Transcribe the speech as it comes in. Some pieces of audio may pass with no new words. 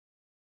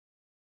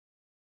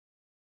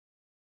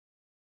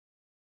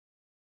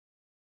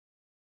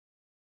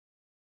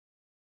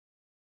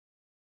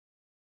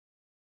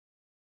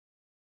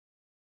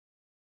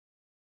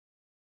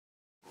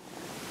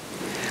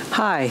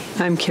Hi,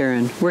 I'm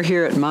Karen. We're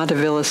here at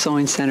Montevilla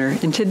Sewing Center,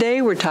 and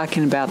today we're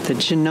talking about the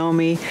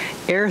Janome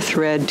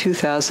AirThread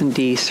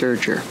 2000D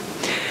serger.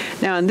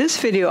 Now in this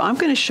video, I'm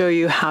going to show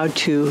you how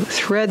to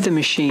thread the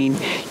machine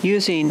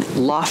using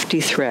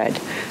lofty thread.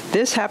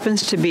 This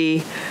happens to be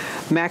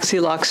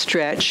maxi-lock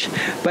stretch,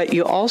 but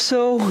you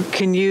also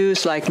can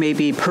use like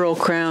maybe pearl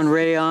crown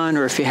rayon,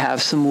 or if you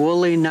have some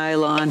woolly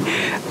nylon.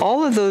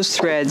 All of those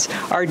threads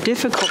are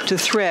difficult to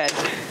thread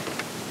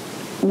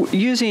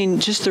using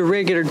just the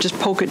regular, just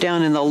poke it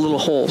down in the little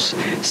holes.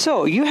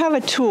 So you have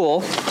a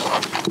tool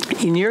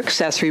in your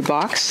accessory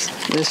box,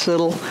 this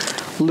little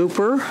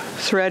looper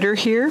threader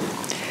here,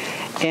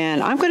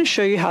 and I'm going to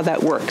show you how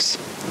that works.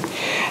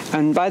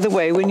 And by the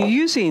way, when you're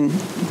using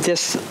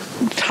this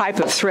type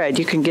of thread,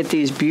 you can get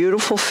these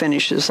beautiful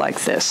finishes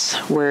like this,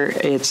 where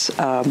it's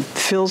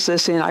fills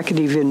this in. I could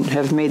even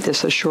have made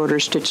this a shorter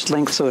stitch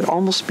length, so it'd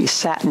almost be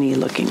satiny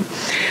looking.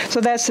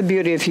 So that's the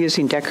beauty of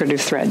using decorative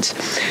threads.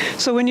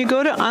 So when you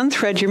go to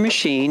unthread your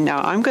machine, now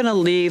I'm going to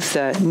leave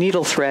the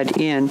needle thread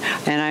in,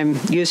 and I'm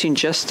using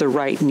just the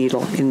right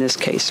needle in this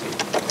case.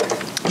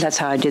 That's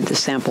how I did the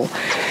sample.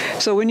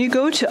 So when you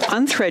go to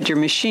unthread your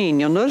machine,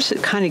 you'll notice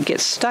it kind of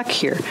gets stuck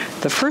here.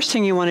 The first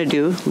thing you want to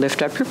do,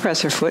 lift up your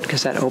presser foot,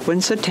 because that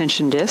opens the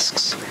tension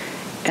discs,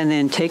 and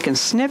then take and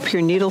snip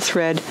your needle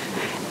thread,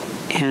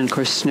 and of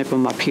course snip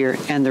them up here,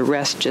 and the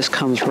rest just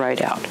comes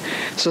right out.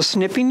 So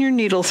snipping your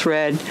needle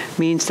thread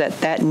means that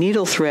that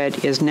needle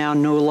thread is now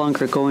no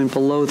longer going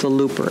below the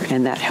looper,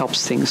 and that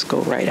helps things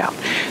go right out.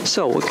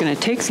 So we're going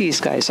to take these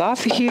guys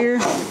off of here.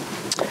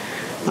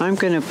 I'm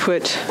going to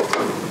put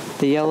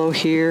the yellow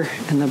here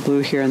and the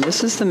blue here, and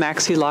this is the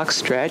maxi-lock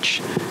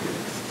stretch.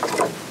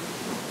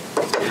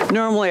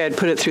 Normally I'd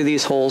put it through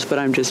these holes, but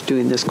I'm just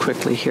doing this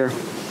quickly here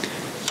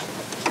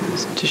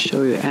just to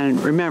show you.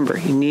 And remember,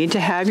 you need to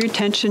have your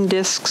tension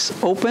discs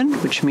open,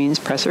 which means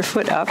presser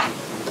foot up.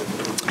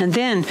 And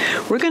then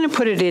we're going to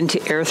put it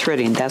into air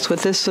threading. That's what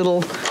this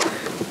little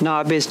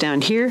knob is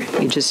down here.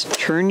 You just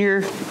turn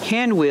your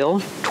hand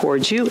wheel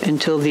towards you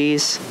until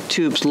these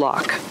tubes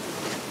lock.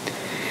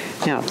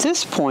 Now at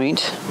this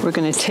point, we're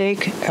going to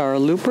take our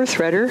looper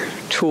threader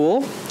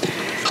tool,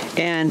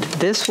 and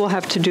this will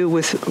have to do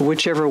with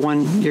whichever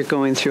one you're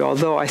going through,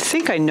 although I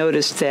think I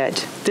noticed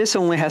that this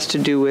only has to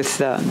do with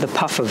the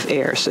puff of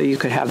air, so you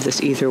could have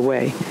this either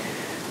way,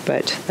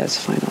 but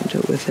that's fine, I'll do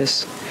it with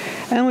this.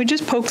 And we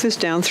just poke this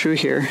down through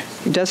here.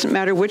 It doesn't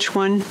matter which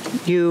one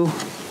you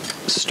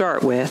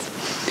start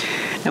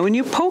with. Now when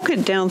you poke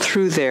it down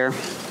through there,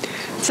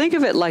 think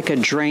of it like a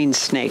drain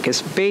snake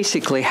is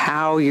basically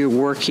how you're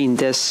working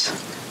this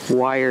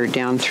wire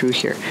down through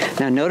here.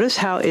 Now notice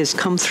how it's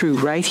come through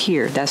right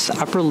here. That's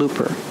the upper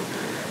looper.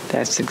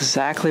 That's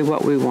exactly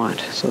what we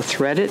want. So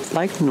thread it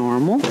like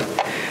normal.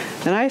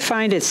 And I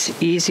find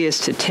it's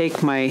easiest to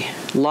take my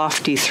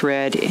lofty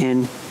thread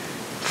and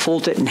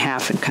fold it in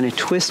half and kind of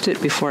twist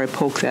it before I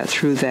poke that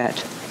through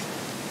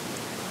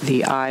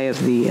the eye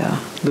of the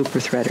looper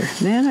threader.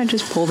 Then I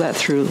just pull that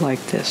through like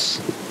this.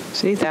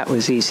 See, that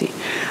was easy.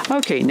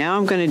 Okay, now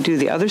I'm going to do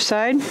the other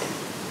side.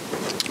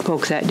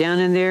 Poke that down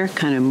in there,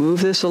 kind of move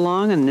this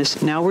along, and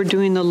this. Now we're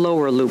doing the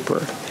lower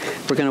looper.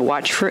 We're going to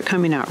watch for it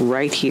coming out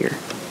right here.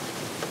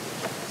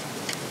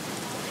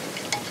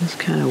 Just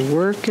kind of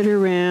work it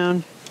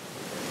around.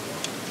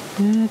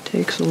 And it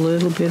takes a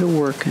little bit of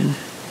working.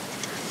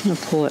 I'm going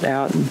to pull it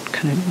out and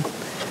kind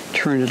of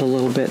turn it a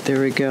little bit.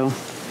 There we go.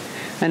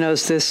 I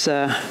noticed this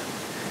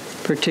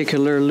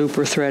particular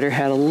looper threader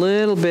had a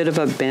little bit of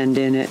a bend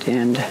in it,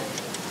 and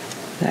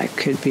that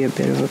could be a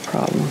bit of a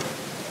problem.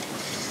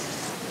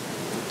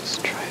 Let's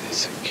try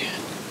this again.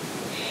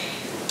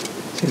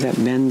 See that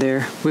bend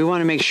there? We want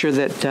to make sure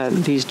that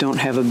these don't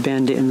have a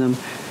bend in them.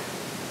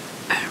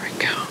 There we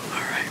go.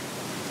 All right.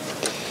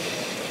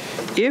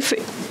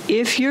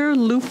 If your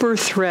looper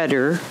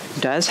threader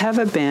does have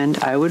a bend,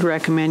 I would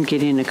recommend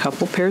getting a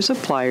couple pairs of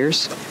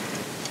pliers,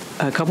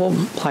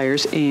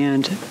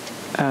 and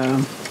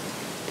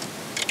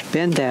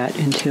bend that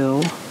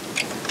until,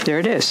 there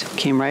it is,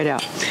 came right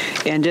out.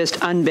 And just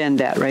unbend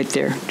that right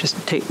there.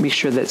 Just make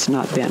sure that it's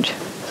not bent.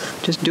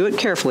 Just do it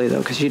carefully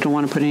though, because you don't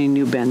want to put any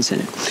new bends in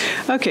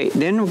it. Okay,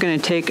 then we're going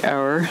to take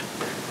our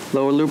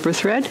lower looper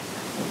thread,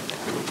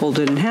 fold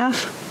it in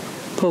half,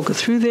 poke it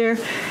through there,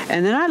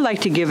 and then I like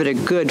to give it a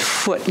good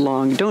foot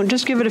long. Don't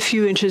just give it a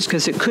few inches,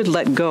 because it could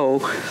let go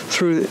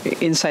through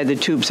inside the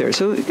tubes there.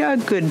 So we got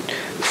a good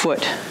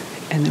foot.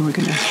 And then we're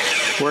going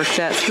to work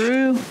that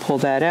through, pull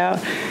that out,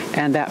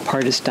 and that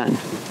part is done.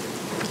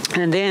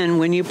 And then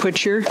when you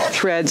put your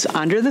threads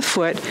under the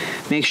foot,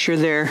 make sure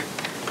they're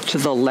to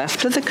the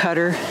left of the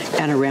cutter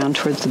and around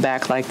towards the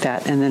back like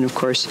that. And then, of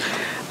course,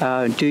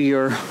 do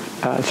your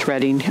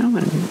threading. I'm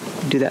going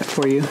to do that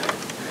for you.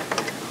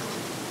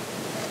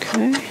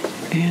 Okay,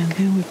 and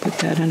then we put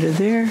that under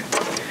there.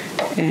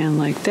 And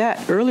like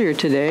that, earlier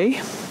today,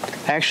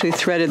 I actually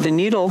threaded the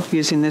needle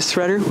using this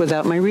threader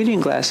without my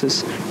reading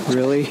glasses.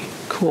 Really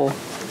cool.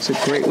 It's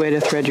a great way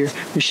to thread your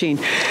machine.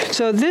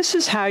 So this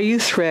is how you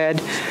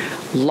thread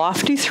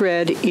lofty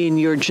thread in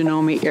your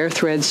Janome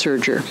AirThread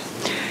serger.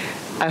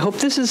 I hope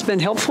this has been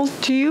helpful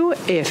to you.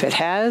 If it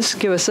has,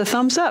 give us a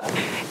thumbs up.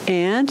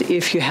 And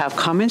if you have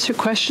comments or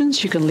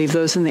questions, you can leave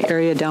those in the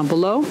area down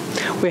below.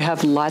 We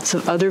have lots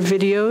of other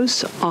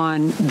videos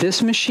on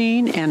this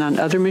machine and on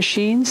other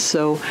machines,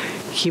 so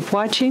keep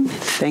watching.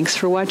 Thanks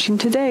for watching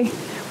today.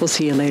 We'll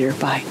see you later.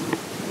 Bye.